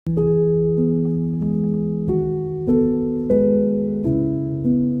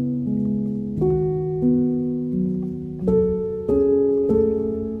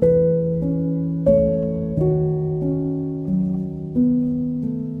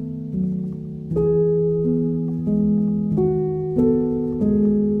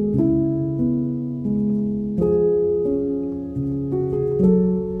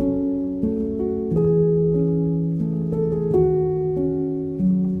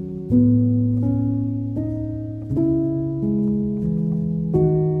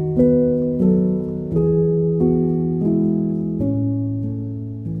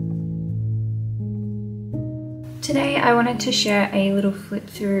wanted to share a little flip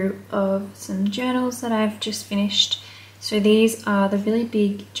through of some journals that I've just finished. So these are the really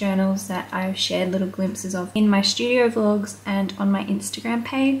big journals that I've shared little glimpses of in my studio vlogs and on my Instagram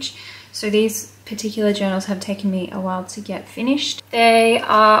page. So these particular journals have taken me a while to get finished. They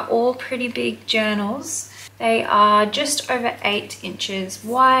are all pretty big journals. They are just over 8 inches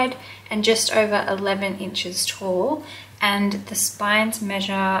wide and just over 11 inches tall, and the spines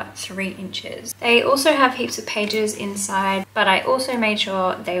measure 3 inches. They also have heaps of pages inside, but I also made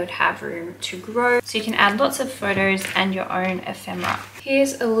sure they would have room to grow, so you can add lots of photos and your own ephemera.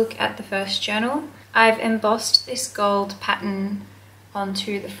 Here's a look at the first journal. I've embossed this gold pattern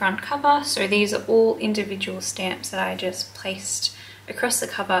onto the front cover, so these are all individual stamps that I just placed across the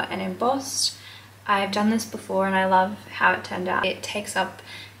cover and embossed. I've done this before and I love how it turned out. It takes up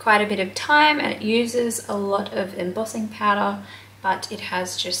quite a bit of time and it uses a lot of embossing powder, but it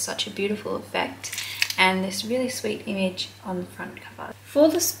has just such a beautiful effect and this really sweet image on the front cover. For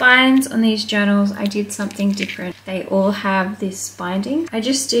the spines on these journals, I did something different. They all have this binding. I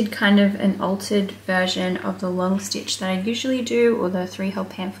just did kind of an altered version of the long stitch that I usually do, or the 3-hole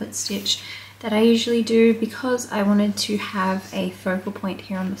pamphlet stitch that I usually do, because I wanted to have a focal point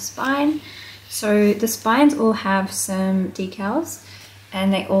here on the spine. So the spines all have some decals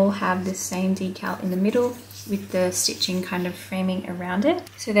and they all have the same decal in the middle with the stitching kind of framing around it.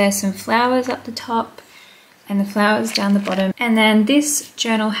 So there's some flowers up the top and the flowers down the bottom. And then this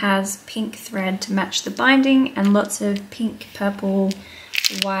journal has pink thread to match the binding and lots of pink, purple,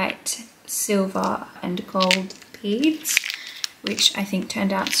 white, silver and gold beads, which I think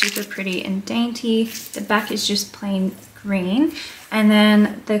turned out super pretty and dainty. The back is just plain green. And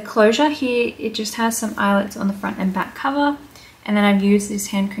then the closure here, it just has some eyelets on the front and back cover. And then I've used this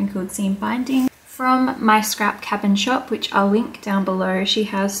hand crinkled seam binding from Myscrapcabinshop, which I'll link down below. She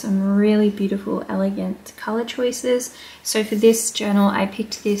has some really beautiful, elegant color choices. So for this journal, I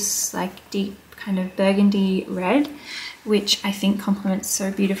picked this like deep kind of burgundy red, which I think complements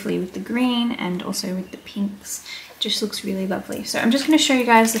so beautifully with the green and also with the pinks. Just looks really lovely. So I'm just going to show you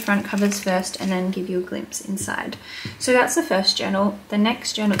guys the front covers first and then give you a glimpse inside. So that's the first journal. The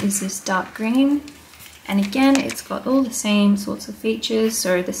next journal is this dark green, and again it's got all the same sorts of features,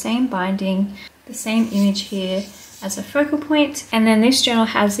 so the same binding, the same image here as a focal point, and then this journal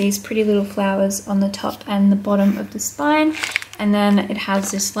has these pretty little flowers on the top and the bottom of the spine, and then it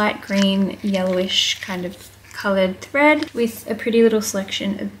has this light green yellowish kind of coloured thread with a pretty little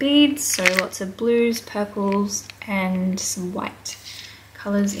selection of beads, so lots of blues, purples and some white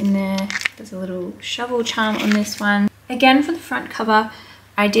colours in there. There's a little shovel charm on this one. Again, for the front cover,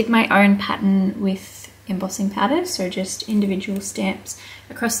 I did my own pattern with embossing powder, so just individual stamps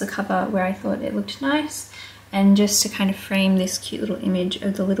across the cover where I thought it looked nice, and just to kind of frame this cute little image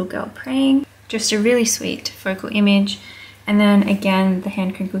of the little girl praying. Just a really sweet focal image. And then again, the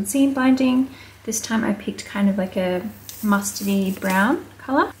hand crinkled seam binding. This time I picked kind of like a mustardy brown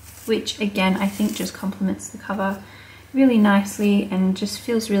colour, which again I think just complements the cover really nicely and just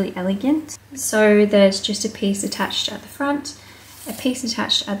feels really elegant. So there's just a piece attached at the front, a piece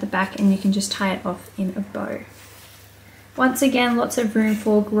attached at the back, and you can just tie it off in a bow. Once again, lots of room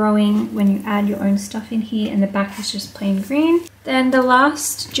for growing when you add your own stuff in here, and the back is just plain green. Then the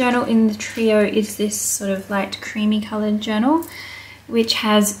last journal in the trio is this sort of light creamy coloured journal, which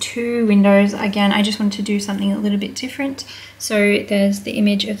has 2 windows. Again, I just wanted to do something a little bit different. So there's the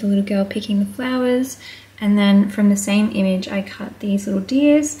image of the little girl picking the flowers, and then from the same image I cut these little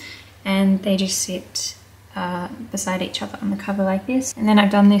deers and they just sit beside each other on the cover like this. And then I've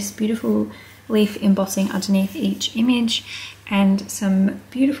done this beautiful leaf embossing underneath each image and some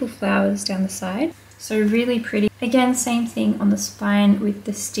beautiful flowers down the side. So really pretty. Again, same thing on the spine with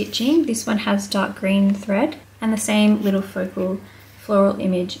the stitching. This one has dark green thread and the same little focal floral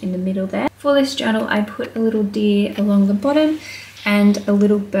image in the middle there. For this journal, I put a little deer along the bottom and a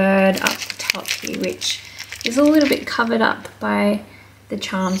little bird up the top here, which is a little bit covered up by the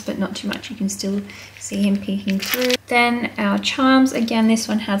charms, but not too much. You can still see him peeking through. Then our charms, again, this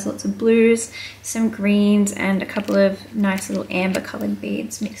one has lots of blues, some greens, and a couple of nice little amber colored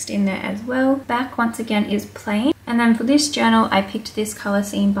beads mixed in there as well. Back, once again, is plain. And then for this journal, I picked this color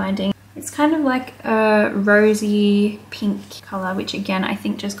seam binding. It's kind of like a rosy pink color, which again, I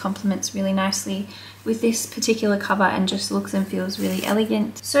think just complements really nicely with this particular cover and just looks and feels really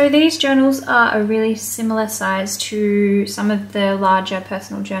elegant. So these journals are a really similar size to some of the larger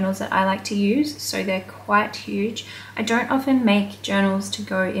personal journals that I like to use, so they're quite huge. I don't often make journals to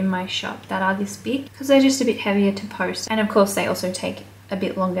go in my shop that are this big because they're just a bit heavier to post, and of course they also take a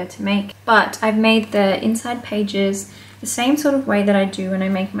bit longer to make. But I've made the inside pages the same sort of way that I do when I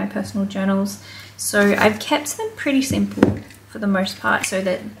make my personal journals. So I've kept them pretty simple for the most part, so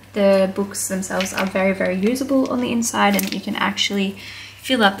that the books themselves are very, very usable on the inside and you can actually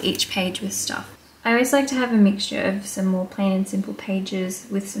fill up each page with stuff. I always like to have a mixture of some more plain and simple pages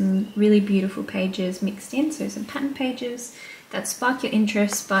with some really beautiful pages mixed in, so some pattern pages that spark your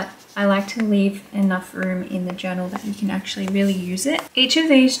interest, but I like to leave enough room in the journal that you can actually really use it. Each of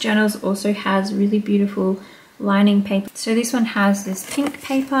these journals also has really beautiful lining paper. So this one has this pink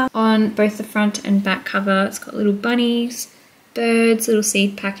paper on both the front and back cover. It's got little bunnies, birds, little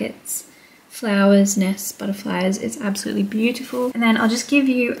seed packets, flowers, nests, butterflies. It's absolutely beautiful. And then I'll just give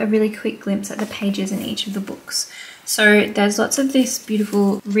you a really quick glimpse at the pages in each of the books. So there's lots of this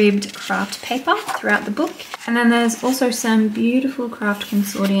beautiful ribbed craft paper throughout the book. And then there's also some beautiful craft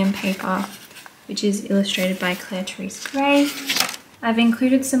consortium paper, which is illustrated by Claire Therese Gray. I've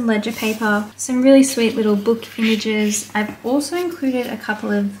included some ledger paper, some really sweet little book images. I've also included a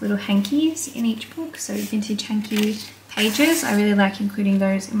couple of little hankies in each book, so vintage hanky pages. I really like including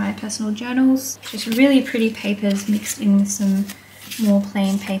those in my personal journals. Just really pretty papers mixed in with some more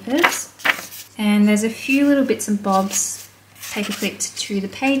plain papers. And there's a few little bits and bobs paper clipped to the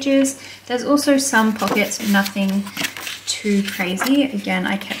pages. There's also some pockets, nothing too crazy. Again,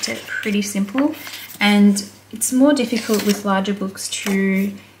 I kept it pretty simple, and it's more difficult with larger books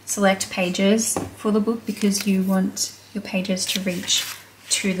to select pages for the book because you want your pages to reach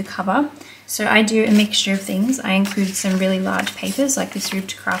to the cover. So I do a mixture of things. I include some really large papers like this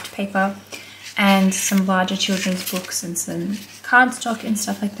ribbed craft paper and some larger children's books and some cardstock and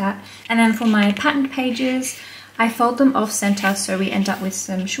stuff like that. And then for my patterned pages, I fold them off center so we end up with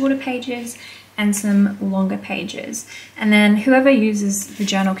some shorter pages and some longer pages. And then whoever uses the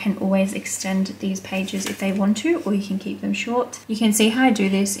journal can always extend these pages if they want to, or you can keep them short. You can see how I do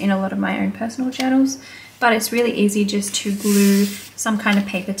this in a lot of my own personal journals, but it's really easy just to glue some kind of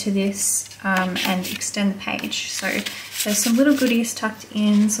paper to this and extend the page. So there's some little goodies tucked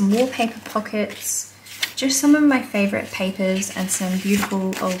in, some wallpaper pockets, just some of my favorite papers and some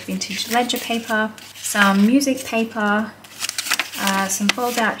beautiful old vintage ledger paper, some music paper, some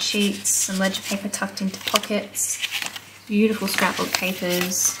fold out sheets, some ledger paper tucked into pockets, beautiful scrapbook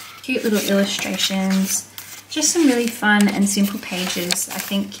papers, cute little illustrations, just some really fun and simple pages. I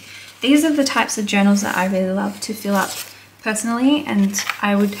think these are the types of journals that I really love to fill up personally, and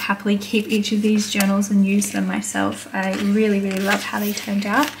I would happily keep each of these journals and use them myself. I really, really love how they turned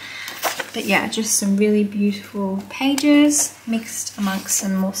out. But yeah, just some really beautiful pages mixed amongst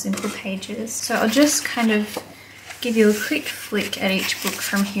some more simple pages. So I'll just kind of give you a quick flick at each book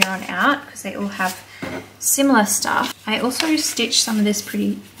from here on out because they all have similar stuff. I also stitched some of this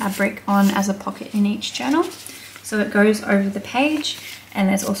pretty fabric on as a pocket in each journal, so it goes over the page, and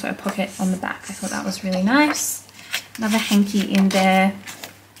there's also a pocket on the back. I thought that was really nice. Another hanky in there,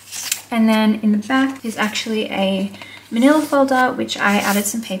 and then in the back is actually a manila folder which I added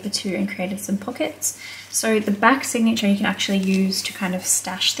some paper to and created some pockets. So the back signature you can actually use to kind of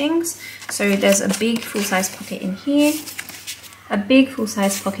stash things. So there's a big full-size pocket in here, a big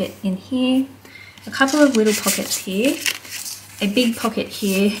full-size pocket in here, a couple of little pockets here, a big pocket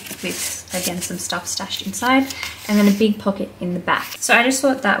here with, again, some stuff stashed inside, and then a big pocket in the back. So I just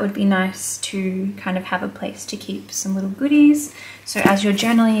thought that would be nice to kind of have a place to keep some little goodies. So as you're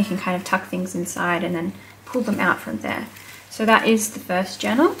journaling, you can kind of tuck things inside and then pull them out from there. So that is the first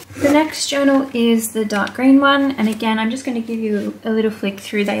journal. The next journal is the dark green one, and again I'm just going to give you a little flick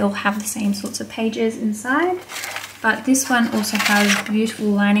through. They all have the same sorts of pages inside, but this one also has beautiful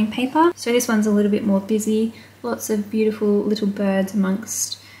lining paper. So this one's a little bit more busy, lots of beautiful little birds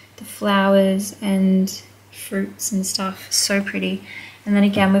amongst the flowers and fruits and stuff, so pretty. And then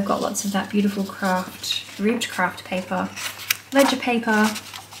again we've got lots of that beautiful ribbed craft paper, ledger paper,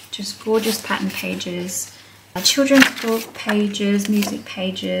 just gorgeous pattern pages, children's book pages, music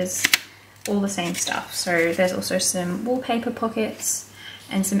pages, all the same stuff. So there's also some wallpaper pockets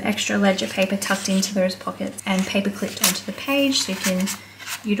and some extra ledger paper tucked into those pockets and paper clipped onto the page, so you can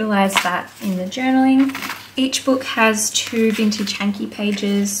utilize that in the journaling. Each book has 2 vintage hanky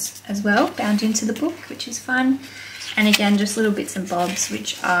pages as well bound into the book, which is fun. And again, just little bits and bobs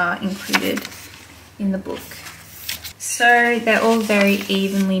which are included in the book. So they're all very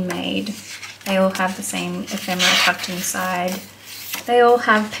evenly made. They all have the same ephemera tucked inside. They all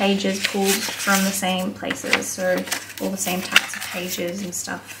have pages pulled from the same places, so all the same types of pages and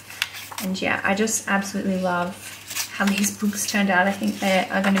stuff. And yeah, I just absolutely love how these books turned out. I think they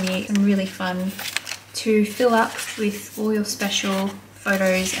are going to be really fun to fill up with all your special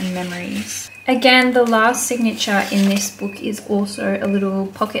photos and memories. Again, the last signature in this book is also a little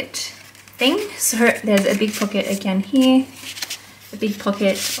pocket thing. So there's a big pocket again here, a big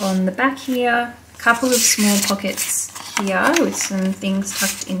pocket on the back here, a couple of small pockets here with some things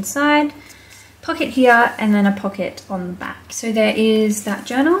tucked inside, pocket here, and then a pocket on the back. So there is that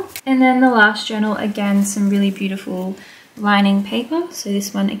journal, and then the last journal, again some really beautiful lining paper. So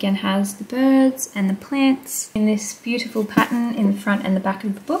this one again has the birds and the plants in this beautiful pattern in the front and the back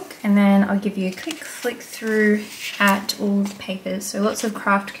of the book. And then I'll give you a quick flick through at all the papers. So lots of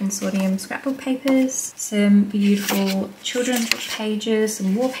Craft Consortium scrapbook papers, some beautiful children's book pages,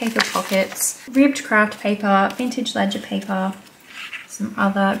 some wallpaper pockets, ribbed craft paper, vintage ledger paper, some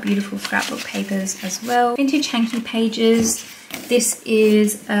other beautiful scrapbook papers as well, vintage hanky pages. This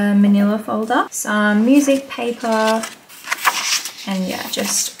is a manila folder, some music paper, and yeah,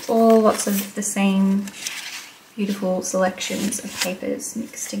 just all lots of the same beautiful selections of papers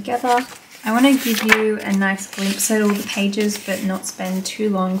mixed together. I want to give you a nice glimpse at all the pages, but not spend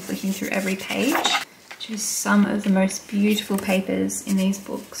too long flicking through every page. Just some of the most beautiful papers in these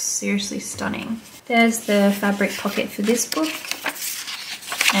books, seriously stunning. There's the fabric pocket for this book,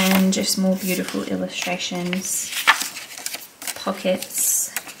 and just more beautiful illustrations,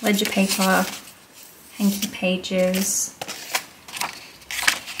 pockets, ledger paper, hanky pages.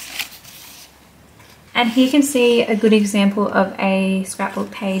 And here you can see a good example of a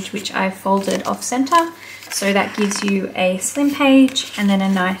scrapbook page which I've folded off center. So that gives you a slim page and then a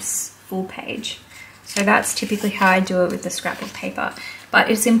nice full page. So that's typically how I do it with the scrapbook paper. But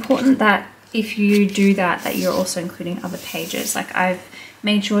it's important that if you do that, that you're also including other pages. Like I've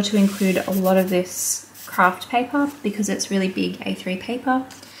made sure to include a lot of this craft paper because it's really big A3 paper,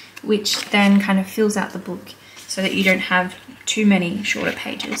 which then kind of fills out the book so that you don't have too many shorter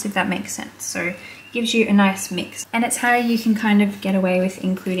pages, if that makes sense. So gives you a nice mix, and it's how you can kind of get away with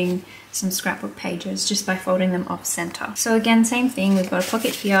including some scrapbook pages just by folding them off center. So again, same thing, we've got a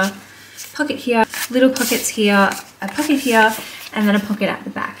pocket here, little pockets here, a pocket here, and then a pocket at the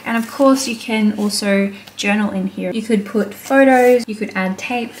back. And of course you can also journal in here. You could put photos, you could add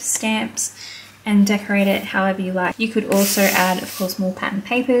tape, stamps, and decorate it however you like. You could also add, of course, more pattern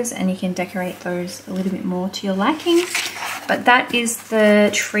papers, and you can decorate those a little bit more to your liking. But that is the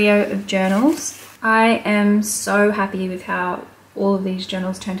trio of journals. I am so happy with how all of these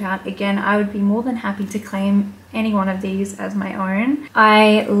journals turned out. Again, I would be more than happy to claim any one of these as my own.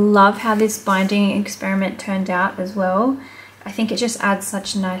 I love how this binding experiment turned out as well. I think it just adds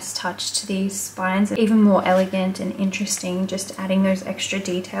such a nice touch to these spines, even more elegant and interesting, just adding those extra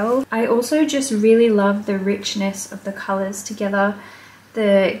details. I also just really love the richness of the colors together.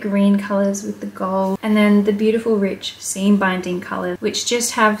 The green colors with the gold, and then the beautiful rich seam binding colors, which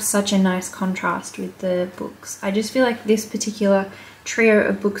just have such a nice contrast with the books. I just feel like this particular trio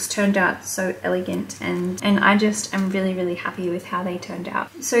of books turned out so elegant, and I just am really happy with how they turned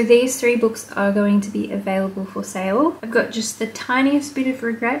out. So these 3 books are going to be available for sale. I've got just the tiniest bit of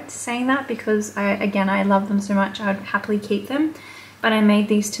regret saying that because I love them so much, I would happily keep them. But I made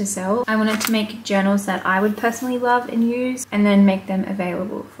these to sell. I wanted to make journals that I would personally love and use, and then make them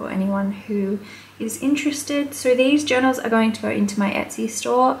available for anyone who is interested. So these journals are going to go into my Etsy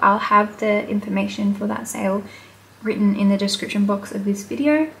store. I'll have the information for that sale written in the description box of this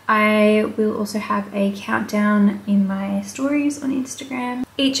video. I will also have a countdown in my stories on Instagram.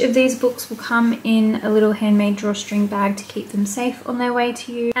 Each of these books will come in a little handmade drawstring bag to keep them safe on their way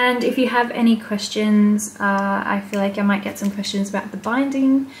to you. And if you have any questions, I feel like I might get some questions about the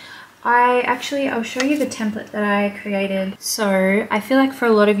binding. I'll show you the template that I created. So I feel like for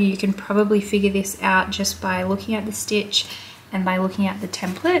a lot of you can probably figure this out just by looking at the stitch and by looking at the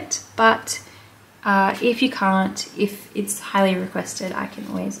template, but if you can't, if it's highly requested, I can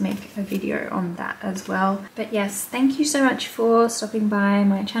always make a video on that as well. But yes, thank you so much for stopping by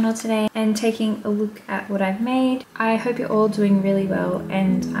my channel today and taking a look at what I've made. I hope you're all doing really well,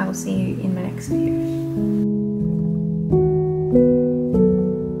 and I will see you in my next video.